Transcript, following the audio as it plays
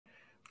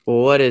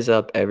What is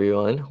up,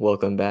 everyone?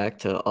 Welcome back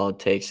to All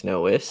Takes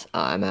No Whiffs.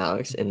 I'm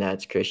Alex, and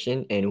that's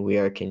Christian, and we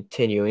are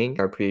continuing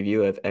our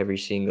preview of every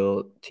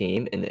single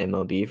team in the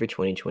MLB for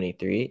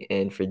 2023.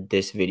 And for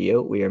this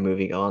video, we are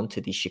moving on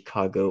to the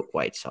Chicago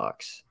White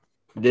Sox.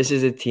 This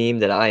is a team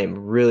that I am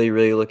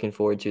really looking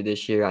forward to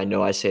this year. I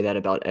know I say that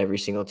about every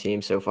single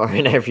team so far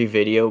in every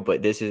video,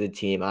 but this is a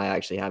team I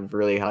actually have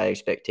really high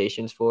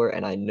expectations for,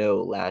 and I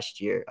know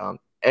last year,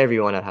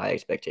 everyone had high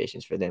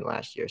expectations for them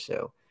last year.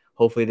 So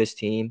hopefully this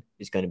team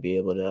is going to be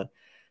able to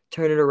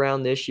turn it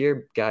around this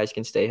year. Guys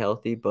can stay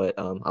healthy, but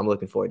I'm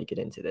looking forward to get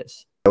into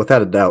this.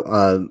 Without a doubt,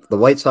 the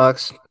White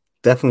Sox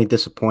definitely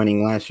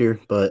disappointing last year,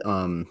 but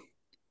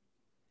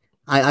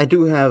I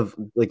do have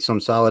like some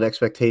solid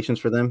expectations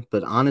for them.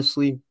 But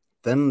honestly,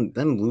 them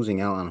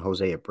losing out on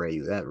Jose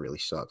Abreu, that really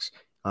sucks.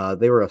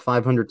 They were a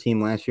 500 team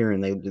last year,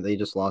 and they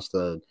just lost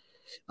a,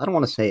 I don't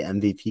want to say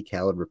MVP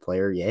caliber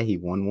player. Yeah, he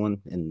won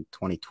one in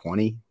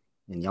 2020,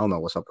 and y'all know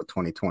what's up with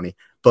 2020.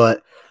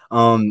 But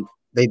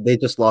they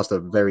just lost a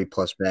very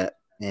plus bat,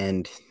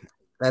 and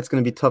that's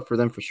going to be tough for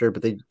them for sure.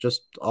 But they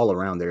just all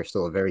around they're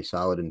still a very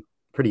solid and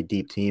pretty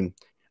deep team.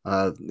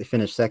 They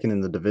finished second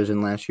in the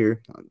division last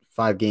year,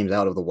 5 games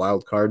out of the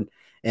wild card.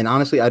 And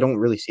honestly, I don't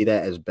really see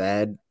that as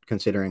bad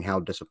considering how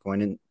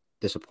disappointing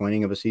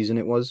of a season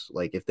it was.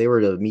 Like if they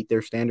were to meet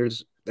their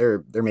standards,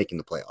 they're making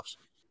the playoffs.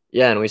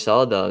 Yeah, and we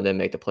saw them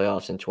make the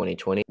playoffs in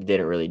 2020.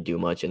 Didn't really do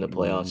much in the Mhm.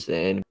 playoffs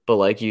then. But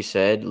like you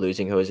said,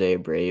 losing Jose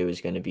Abreu is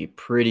going to be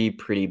pretty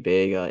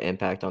big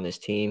impact on this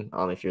team.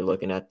 If you're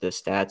looking at the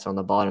stats on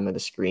the bottom of the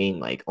screen,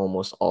 like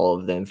almost all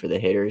of them for the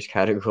hitters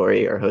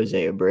category are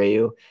Jose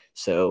Abreu.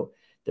 So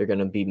they're going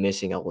to be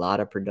missing a lot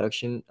of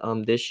production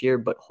this year.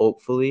 But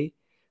hopefully,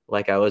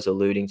 like I was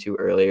alluding to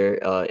earlier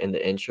in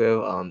the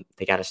intro,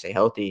 they got to stay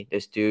healthy.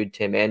 This dude,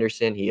 Tim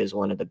Anderson, he is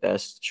one of the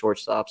best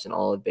shortstops in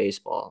all of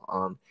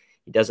baseball.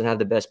 He doesn't have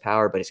the best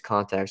power, but his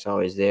contact's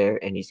always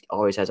there, and he's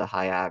always has a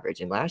high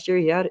average. And last year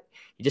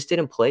he just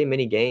didn't play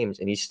many games,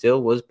 and he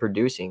still was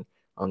producing.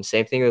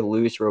 Same thing with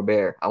Luis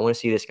Robert. I want to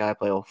see this guy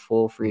play a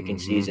full freaking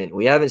Mhm. season.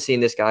 We haven't seen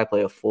this guy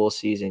play a full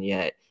season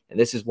yet, and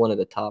this is one of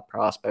the top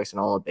prospects in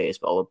all of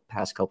baseball the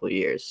past couple of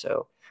years.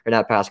 So, or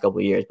not past couple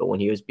of years, but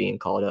when he was being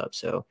called up.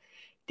 So,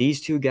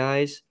 these two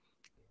guys,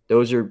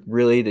 those are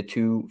really the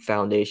two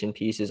foundation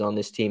pieces on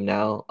this team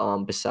now,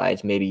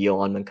 besides maybe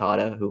Yohan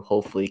Moncada, who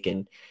hopefully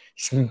can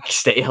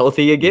stay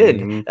healthy again.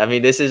 Mhm. I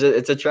mean, it's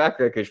a track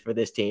record for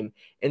this team.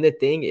 And the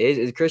thing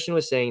is Christian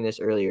was saying this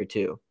earlier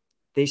too.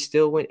 They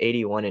still went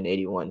 81 and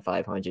 81,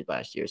 500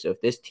 last year. So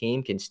if this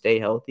team can stay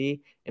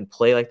healthy and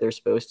play like they're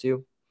supposed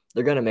to,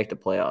 they're going to make the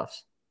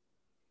playoffs.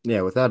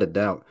 Yeah, without a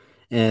doubt.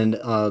 And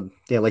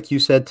yeah, like you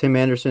said, Tim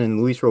Anderson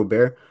and Luis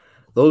Robert,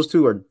 those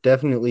two are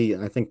definitely,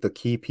 I think, the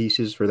key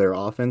pieces for their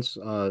offense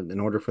in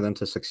order for them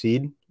to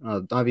succeed.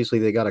 Obviously,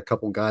 they got a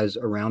couple guys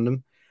around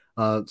them.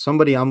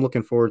 Somebody I'm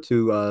looking forward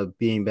to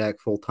being back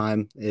full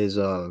time is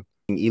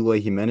Eloy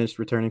Jimenez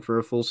returning for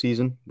a full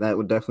season. That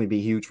would definitely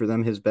be huge for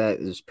them. His bat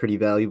is pretty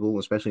valuable,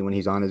 especially when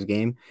he's on his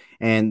game.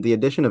 And the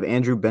addition of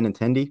Andrew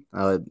Benintendi,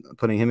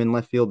 putting him in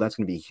left field, that's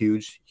going to be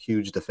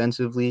huge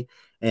defensively.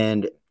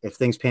 And if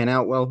things pan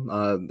out well,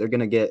 they're going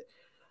to get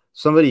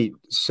somebody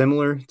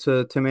similar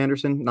to Tim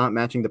Anderson, not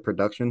matching the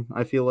production,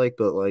 I feel like,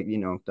 but like,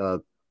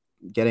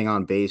 getting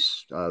on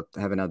base,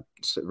 having a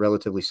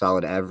relatively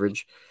solid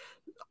average.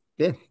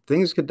 Yeah,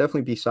 things could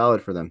definitely be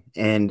solid for them.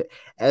 And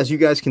as you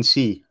guys can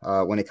see,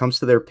 when it comes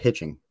to their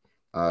pitching,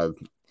 uh,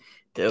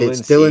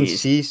 it's Dylan Dylan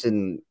Cease. Cease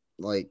and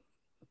like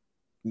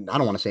I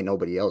don't want to say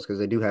nobody else because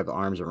they do have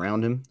arms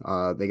around him.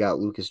 They got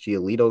Lucas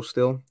Giolito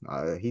still.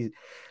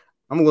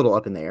 I'm a little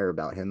up in the air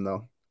about him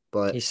though,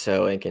 but He's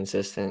so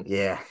inconsistent.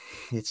 yeah,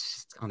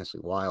 it's honestly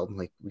wild.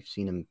 Like we've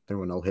seen him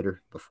throw a no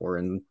hitter before,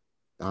 and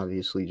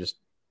obviously just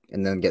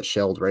and then get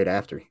shelled right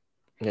after.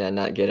 Yeah,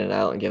 not getting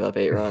out and give up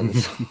 8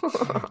 runs.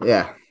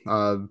 Yeah,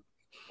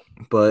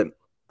 but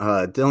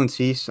Dylan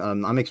Cease,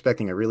 I'm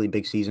expecting a really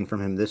big season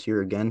from him this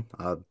year again.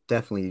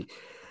 Definitely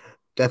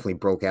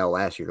broke out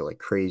last year like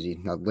crazy,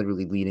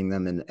 literally leading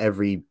them in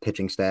every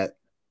pitching stat.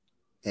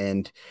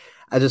 And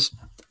I just,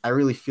 I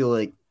really feel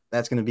like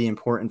that's going to be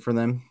important for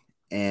them.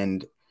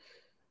 And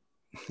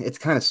it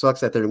kind of sucks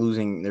that they're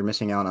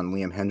missing out on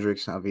Liam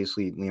Hendricks.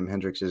 Obviously, Liam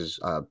Hendricks is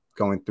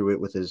going through it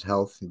with his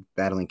health,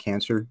 battling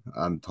cancer.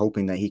 I'm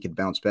hoping that he could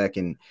bounce back,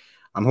 and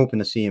I'm hoping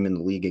to see him in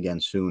the league again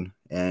soon.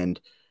 And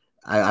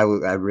I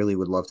really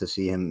would love to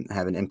see him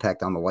have an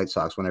impact on the White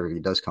Sox whenever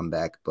he does come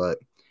back. But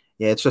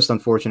yeah, it's just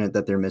unfortunate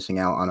that they're missing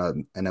out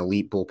on an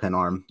elite bullpen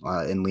arm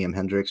in Liam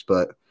Hendricks.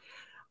 But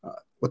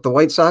with the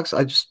White Sox,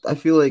 I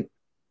feel like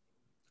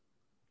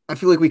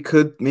we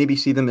could maybe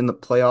see them in the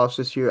playoffs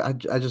this year.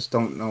 I just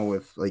don't know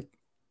if like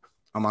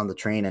I'm on the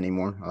train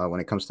anymore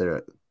when it comes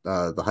to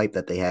the hype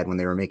that they had when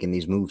they were making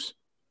these moves.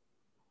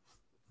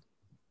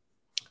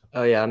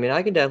 Oh yeah, I mean,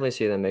 I can definitely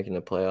see them making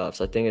the playoffs.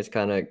 I think it's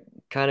kind of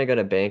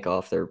gonna bank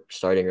off their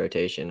starting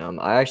rotation.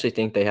 I actually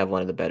think they have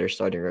one of the better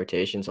starting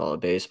rotations all of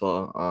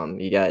baseball.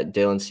 You got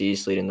Dylan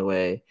Cease leading the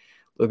way,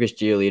 Lucas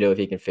Giolito if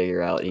he can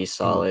figure out, he's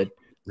Oh, solid.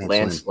 Lance Lynn.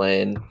 Lance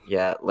Lynn,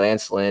 yeah,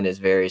 Lance Lynn is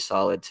very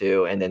solid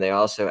too. And then they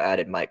also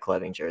added Mike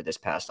Clevinger this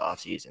past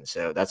offseason.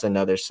 So that's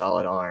another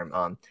solid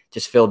arm.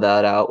 Just filled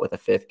that out with a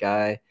fifth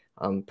guy.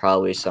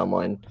 Probably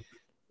someone,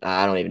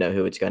 I don't even know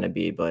who it's going to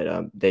be,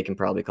 but they can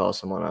probably call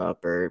someone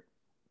up or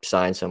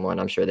sign someone.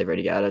 I'm sure they've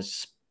already got a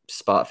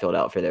spot filled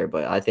out for there.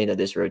 But I think that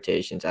this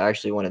rotation is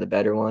actually one of the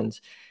better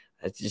ones.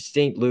 I just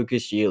think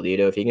Lucas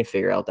Giolito, if he can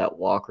figure out that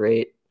walk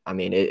rate, I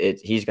mean,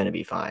 he's going to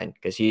be fine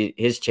because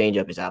his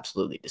changeup is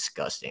absolutely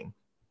disgusting.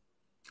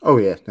 Oh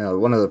yeah, no,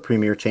 one of the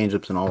premier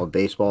changeups in all of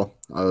baseball.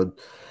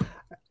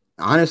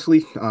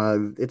 Honestly,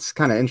 it's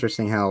kind of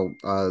interesting how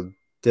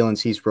Dylan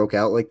Cease broke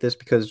out like this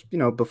because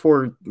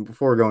before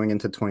going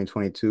into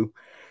 2022,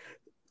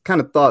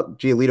 kind of thought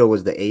Giolito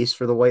was the ace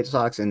for the White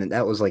Sox, and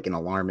that was like an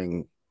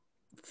alarming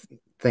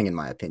thing in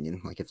my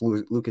opinion. Like if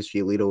Lucas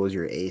Giolito was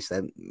your ace,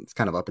 that it's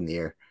kind of up in the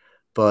air.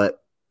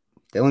 But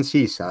Dylan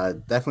Cease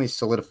definitely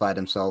solidified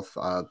himself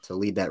to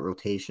lead that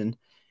rotation,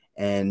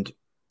 and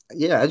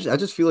yeah, I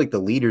just feel like the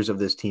leaders of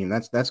this team.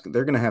 That's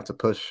they're gonna have to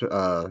push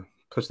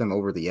them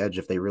over the edge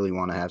if they really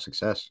want to have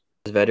success.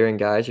 Those veteran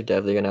guys are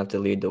definitely going to have to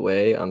lead the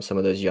way. Some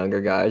of those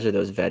younger guys are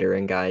those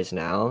veteran guys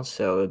now,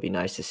 so it'd be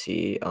nice to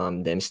see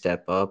them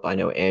step up. I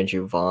know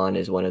Andrew Vaughn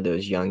is one of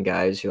those young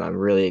guys who I'm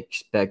really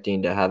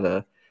expecting to have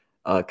a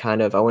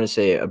kind of, I want to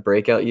say a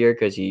breakout year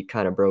because he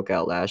kind of broke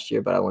out last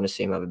year, but I want to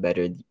see him have a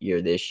better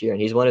year this year.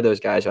 And he's one of those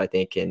guys who I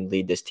think can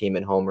lead this team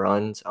in home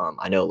runs.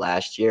 I know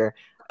last year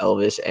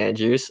Elvis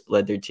Andrews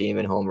led their team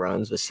in home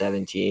runs with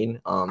 17.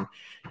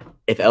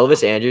 If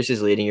Elvis Andrews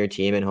is leading your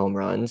team in home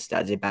runs,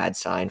 that's a bad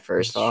sign,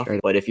 first off.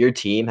 Straight. But if your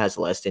team has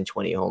less than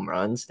 20 home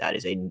runs, that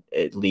is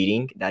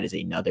leading. That is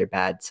another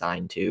bad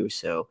sign, too.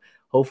 So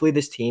hopefully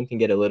this team can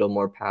get a little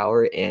more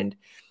power. And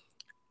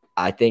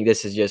I think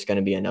this is just going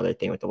to be another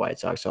thing with the White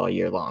Sox all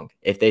year long.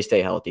 If they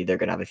stay healthy, they're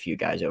going to have a few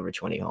guys over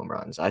 20 home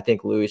runs. I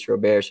think Luis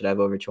Robert should have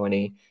over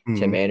 20. Tim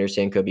Mm-hmm.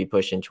 Anderson could be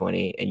pushing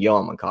 20. And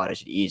Yohan Moncada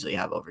should easily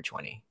have over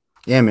 20.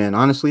 Yeah, man.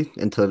 Honestly,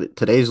 into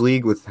today's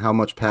league, with how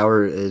much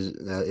power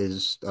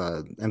is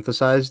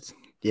emphasized,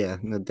 yeah,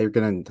 they're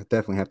gonna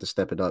definitely have to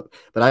step it up.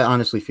 But I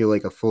honestly feel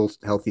like a full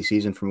healthy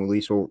season from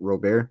Luis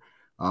Robert,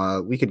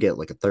 we could get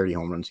like a 30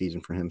 home run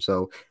season for him.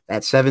 So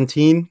at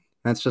 17,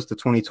 that's just a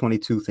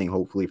 2022 thing,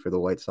 hopefully for the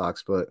White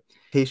Sox. But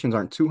patients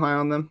aren't too high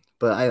on them.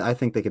 But I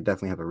think they could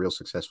definitely have a real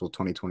successful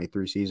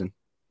 2023 season.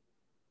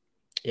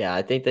 Yeah,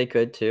 I think they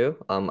could too.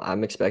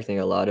 I'm expecting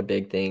a lot of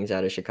big things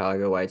out of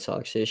Chicago White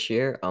Sox this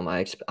year.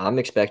 I'm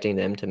expecting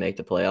them to make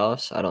the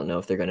playoffs. I don't know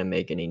if they're going to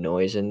make any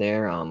noise in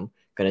there. I'm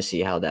going to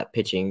see how that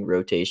pitching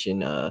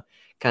rotation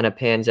kind of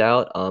pans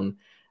out.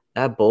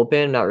 That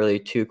bullpen, not really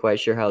too quite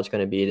sure how it's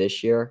going to be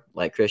this year.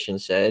 Like Christian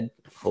said,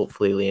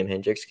 hopefully Liam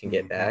Hendricks can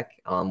get back.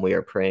 We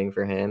are praying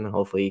for him, and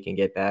hopefully he can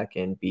get back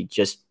and be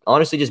just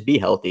honestly just be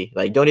healthy.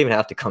 Like don't even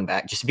have to come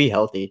back, just be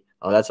healthy.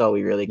 That's all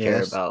we really care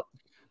Yes. about.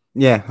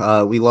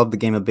 Yeah, we love the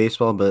game of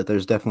baseball, but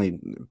there's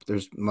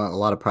a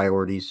lot of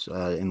priorities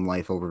in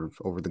life over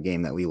the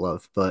game that we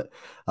love. But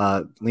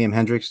Liam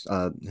Hendricks,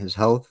 his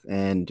health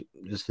and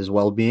just his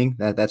well being,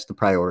 that's the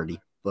priority.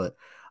 But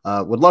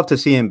would love to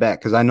see him back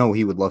because I know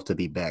he would love to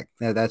be back.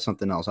 That's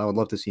something else. I would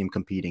love to see him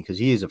competing because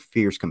he is a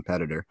fierce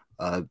competitor.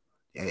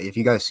 If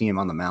you guys see him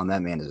on the mound,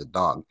 that man is a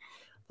dog.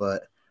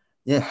 But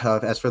yeah,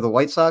 as for the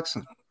White Sox,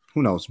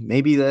 who knows?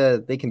 Maybe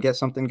they can get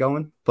something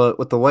going. But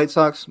with the White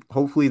Sox,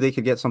 hopefully they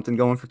could get something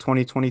going for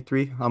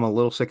 2023. I'm a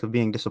little sick of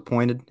being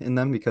disappointed in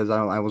them because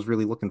I was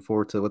really looking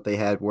forward to what they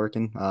had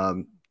working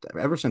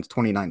ever since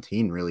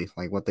 2019, really,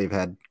 like what they've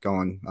had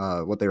going,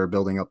 what they were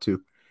building up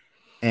to.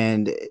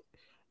 And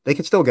they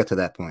could still get to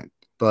that point.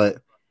 But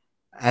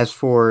as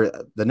for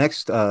the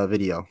next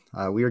video,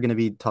 we are going to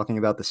be talking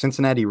about the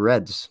Cincinnati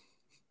Reds.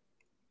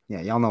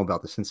 Yeah, y'all know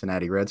about the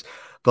Cincinnati Reds.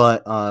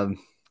 But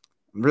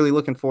I'm really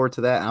looking forward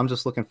to that. I'm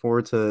just looking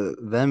forward to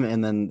them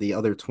and then the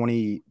other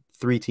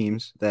 23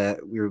 teams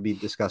that we will be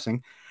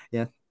discussing.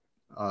 Yeah.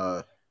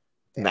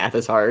 Math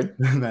is hard.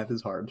 Math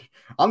is hard.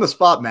 On the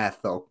spot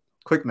math, though.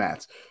 Quick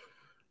maths.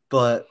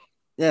 But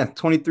yeah,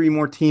 23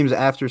 more teams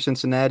after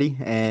Cincinnati.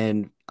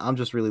 And I'm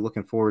just really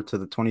looking forward to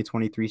the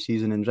 2023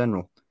 season in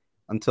general.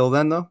 Until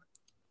then, though,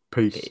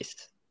 peace.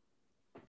 Peace.